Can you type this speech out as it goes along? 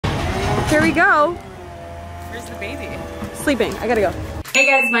Here we go. Where's the baby? Sleeping. I gotta go. Hey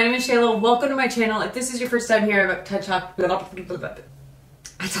guys, my name is Shayla. Welcome to my channel. If this is your first time here, I talk about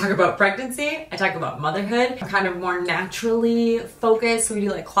pregnancy, I talk about motherhood. I'm kind of more naturally focused. So we do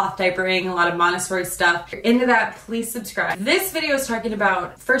like cloth diapering, a lot of Montessori stuff. If you're into that, please subscribe. This video is talking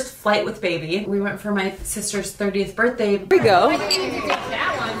about first flight with baby. We went for my sister's 30th birthday. Here we go.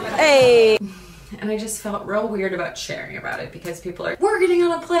 Hey. And I just felt real weird about sharing about it because people are, we're getting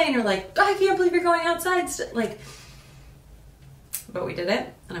on a plane, or like, I can't believe you're going outside. Like, but we did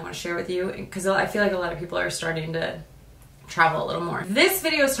it, and I want to share with you because I feel like a lot of people are starting to travel a little more. This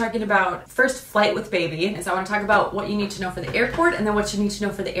video is talking about first flight with baby. So I want to talk about what you need to know for the airport and then what you need to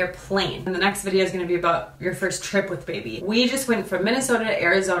know for the airplane. And the next video is going to be about your first trip with baby. We just went from Minnesota to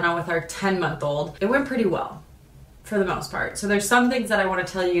Arizona with our 10-month-old. It went pretty well, for the most part. So there's some things that I want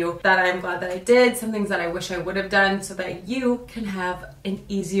to tell you that I'm glad that I did, some things that I wish I would have done so that you can have an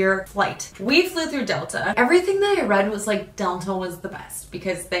easier flight. We flew through Delta. Everything that I read was like Delta was the best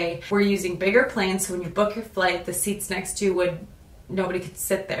because they were using bigger planes, so when you book your flight, the seats next to you nobody could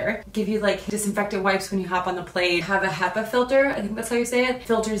sit there. Give you like disinfectant wipes when you hop on the plane. Have a HEPA filter, I think that's how you say it.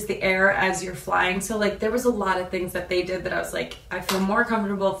 Filters the air as you're flying. So like there was a lot of things that they did that I was like, I feel more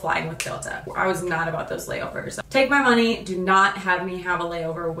comfortable flying with Delta. I was not about those layovers. So take my money, do not have me have a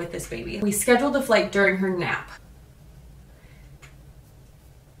layover with this baby. We scheduled the flight during her nap.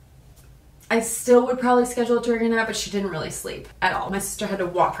 I still would probably schedule it during a nap, but she didn't really sleep at all. My sister had to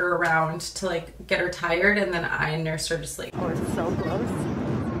walk her around to like get her tired, and then I nursed her to sleep. Oh, it's so close.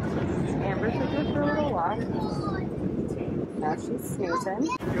 Amber took her for a little walk. Now she's snoozing.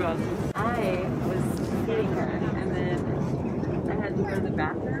 I was hitting her, and then I had to go to the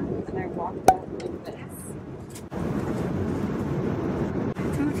bathroom, and I walked out like this.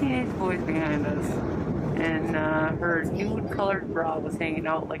 Two teenage boys behind us. And her nude-colored bra was hanging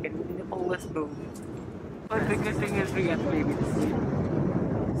out like a nippleless boob. But the good thing is we got the baby to sleep.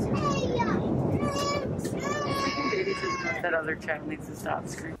 That other child needs to stop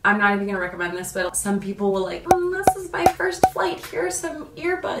screaming. I'm not even gonna recommend this, but some people will like, oh, this is my first flight, here are some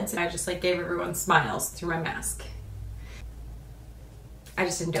earbuds. And I just like gave everyone smiles through my mask. I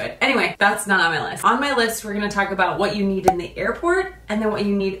just didn't do it. Anyway, that's not on my list. On my list, we're gonna talk about what you need in the airport and then what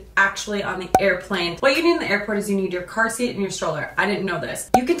you need actually on the airplane. What you need in the airport is you need your car seat and your stroller. I didn't know this.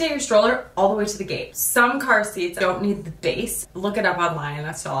 You can take your stroller all the way to the gate. Some car seats don't need the base. Look it up online, and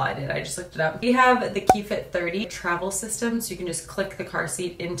that's all I did. I just looked it up. We have the KeyFit 30 travel system, so you can just click the car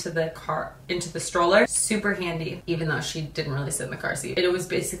seat into the stroller. Super handy, even though she didn't really sit in the car seat. It was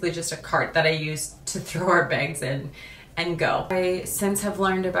basically just a cart that I used to throw our bags in and go. I since have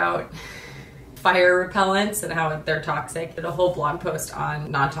learned about fire repellents and how they're toxic. I did a whole blog post on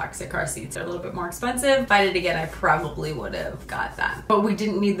non-toxic car seats. They're a little bit more expensive. If I did it again, I probably would have got that. But we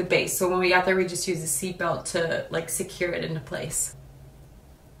didn't need the base, so when we got there, we just used a seatbelt to like secure it into place.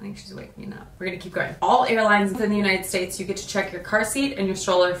 I think she's waking up. We're gonna keep going. All airlines in the United States, you get to check your car seat and your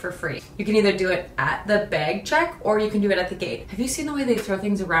stroller for free. You can either do it at the bag check or you can do it at the gate. Have you seen the way they throw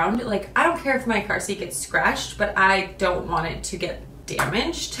things around? Like, I don't care if my car seat gets scratched, but I don't want it to get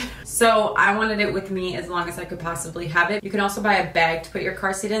damaged. So I wanted it with me as long as I could possibly have it. You can also buy a bag to put your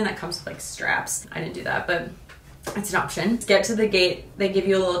car seat in that comes with like straps. I didn't do that, but it's an option. Get to the gate, they give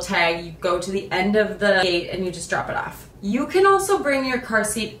you a little tag, you go to the end of the gate and you just drop it off. You can also bring your car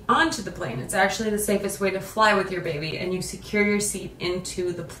seat onto the plane. It's actually the safest way to fly with your baby, and you secure your seat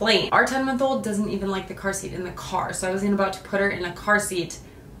into the plane. Our 10-month-old doesn't even like the car seat in the car, so I was about to put her in a car seat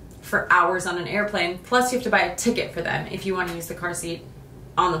for hours on an airplane. Plus you have to buy a ticket for them if you want to use the car seat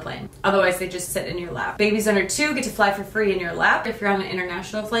on the plane. Otherwise, they just sit in your lap. Babies under 2 get to fly for free in your lap. If you're on an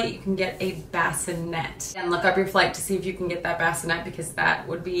international flight, you can get a bassinet. And look up your flight to see if you can get that bassinet because that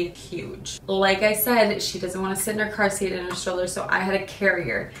would be huge. Like I said, she doesn't want to sit in her car seat in her stroller, so I had a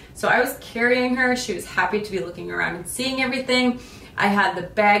carrier. So I was carrying her. She was happy to be looking around and seeing everything. I had the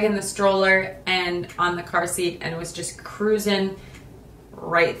bag in the stroller and on the car seat, and it was just cruising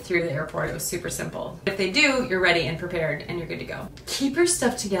right through the airport. It was super simple. If they do, you're ready and prepared and you're good to go. Keep your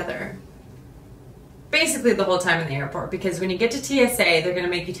stuff together basically the whole time in the airport, because when you get to TSA, they're gonna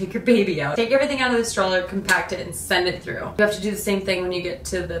make you take your baby out. Take everything out of the stroller, compact it, and send it through. You have to do the same thing when you get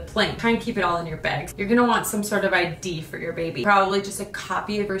to the plane. Try and keep it all in your bags. You're gonna want some sort of ID for your baby. Probably just a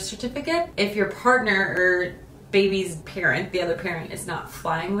copy of birth certificate. If your partner or baby's parent, the other parent, is not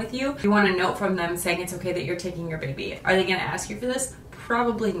flying with you, you want a note from them saying it's okay that you're taking your baby. Are they gonna ask you for this?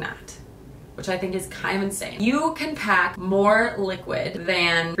 Probably not. which I think is kind of insane. You can pack more liquid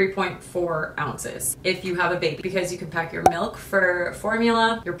than 3.4 ounces if you have a baby, because you can pack your milk for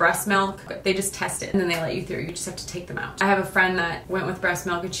formula, your breast milk. They just test it and then they let you through. You just have to take them out. I have a friend that went with breast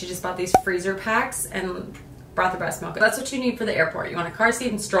milk and she just bought these freezer packs and brought the breast milk. That's what you need for the airport. You want a car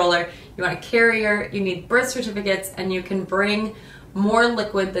seat and stroller, you want a carrier, you need birth certificates, and you can bring more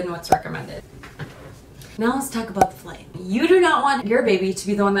liquid than what's recommended. Now let's talk about the flight. You do not want your baby to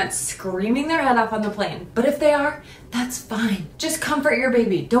be the one that's screaming their head off on the plane, but if they are, that's fine. Just comfort your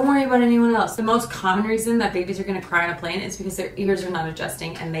baby. Don't worry about anyone else. The most common reason that babies are gonna cry on a plane is because their ears are not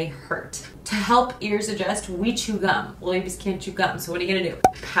adjusting and they hurt. To help ears adjust, we chew gum. Well, babies can't chew gum, so what are you gonna do?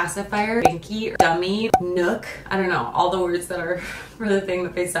 Pacifier, binky, dummy, nook, I don't know, all the words that are for the thing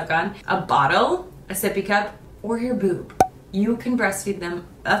that they suck on. A bottle, a sippy cup, or your boob. You can breastfeed them,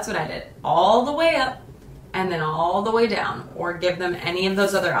 that's what I did, all the way up and then all the way down, or give them any of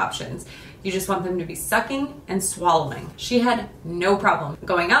those other options. You just want them to be sucking and swallowing. She had no problem.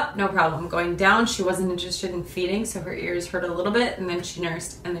 Going up, no problem. Going down, she wasn't interested in feeding, so her ears hurt a little bit, and then she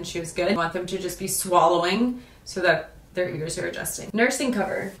nursed, and then she was good. You want them to just be swallowing so that their ears are adjusting. Nursing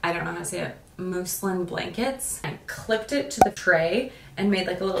cover, I don't know how to say it, muslin blankets. I clipped it to the tray and made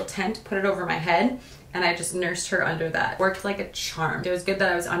like a little tent, put it over my head, and I just nursed her under that. Worked like a charm. It was good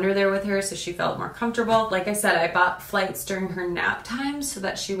that I was under there with her so she felt more comfortable. Like I said, I bought flights during her nap time so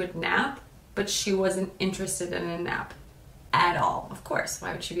that she would nap, but she wasn't interested in a nap at all. Of course,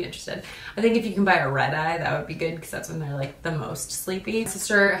 why would she be interested? I think if you can buy a red eye, that would be good because that's when they're like the most sleepy. My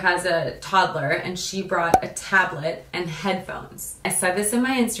sister has a toddler and she brought a tablet and headphones. I said this in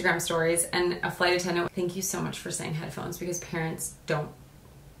my Instagram stories, and a flight attendant, thank you so much for saying headphones, because parents don't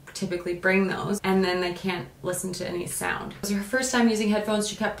typically bring those and then they can't listen to any sound. It was her first time using headphones.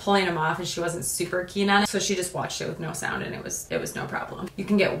 She kept pulling them off and she wasn't super keen on it, so she just watched it with no sound, and it was no problem. You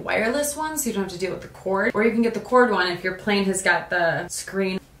can get wireless ones so you don't have to deal with the cord, or you can get the cord one if your plane has got the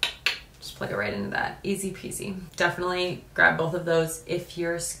screen. Just plug it right into that. Easy peasy. Definitely grab both of those if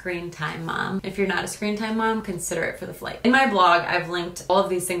you're a screen time mom. If you're not a screen time mom, consider it for the flight. In my blog, I've linked all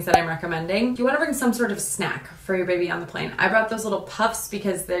of these things that I'm recommending. You want to bring some sort of snack for your baby on the plane. I brought those little puffs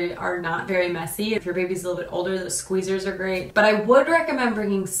because they are not very messy. If your baby's a little bit older, the squeezers are great. But I would recommend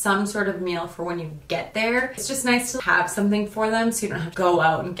bringing some sort of meal for when you get there. It's just nice to have something for them so you don't have to go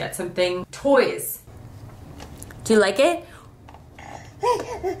out and get something. Toys. Do you like it?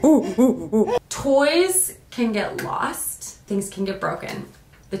 Toys can get lost. Things can get broken.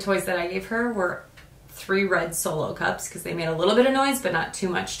 The toys that I gave her were 3 red Solo cups because they made a little bit of noise but not too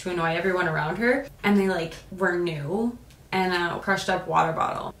much to annoy everyone around her, and they like were new, and a crushed up water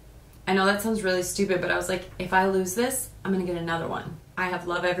bottle. I know that sounds really stupid, but I was like, if I lose this, I'm gonna get another one. I have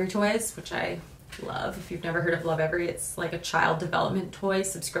Love Every toys, which I love. If you've never heard of Love Every, it's like a child development toy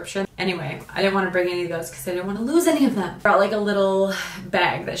subscription. Anyway, I didn't want to bring any of those because I didn't want to lose any of them. I brought like a little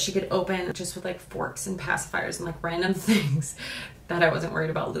bag that she could open just with like forks and pacifiers and like random things that I wasn't worried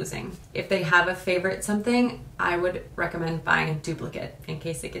about losing. If they have a favorite something, I would recommend buying a duplicate in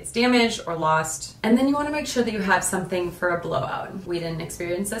case it gets damaged or lost. And then you want to make sure that you have something for a blowout. We didn't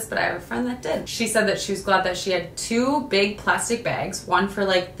experience this, but I have a friend that did. She said that she was glad that she had 2 big plastic bags, one for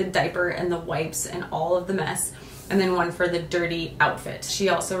like the diaper and the wipes and all of the mess, and then one for the dirty outfit. She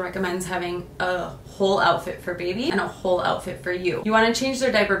also recommends having a whole outfit for baby and a whole outfit for you. You want to change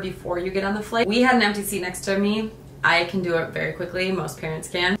their diaper before you get on the flight. We had an empty seat next to me. I can do it very quickly, most parents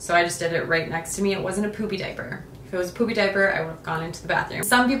can, so I just did it right next to me. It wasn't a poopy diaper. If it was a poopy diaper, I would have gone into the bathroom.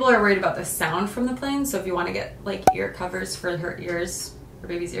 Some people are worried about the sound from the plane, so if you want to get like ear covers for her ears, for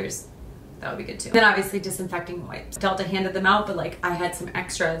baby's ears, that would be good too. Then obviously disinfecting wipes. Delta handed them out, but like I had some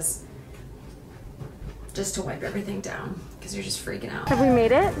extras just to wipe everything down because you're just freaking out. Have we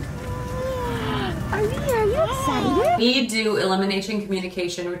made it? Are you excited? We do elimination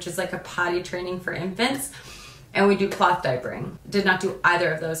communication, which is like a potty training for infants, and we do cloth diapering. Did not do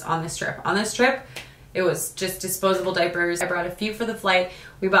either of those on this trip. On this trip, it was just disposable diapers. I brought a few for the flight.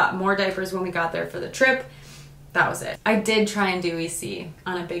 We bought more diapers when we got there for the trip. That was it. I did try and do EC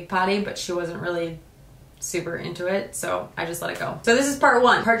on a big potty, but she wasn't really super into it, so I just let it go. So this is part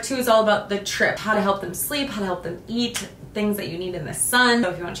 1. Part 2 is all about the trip, how to help them sleep, how to help them eat, things that you need in the sun. So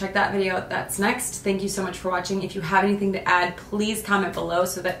if you want to check that video out, that's next. Thank you so much for watching. If you have anything to add, please comment below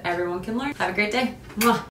so that everyone can learn. Have a great day. Mwah.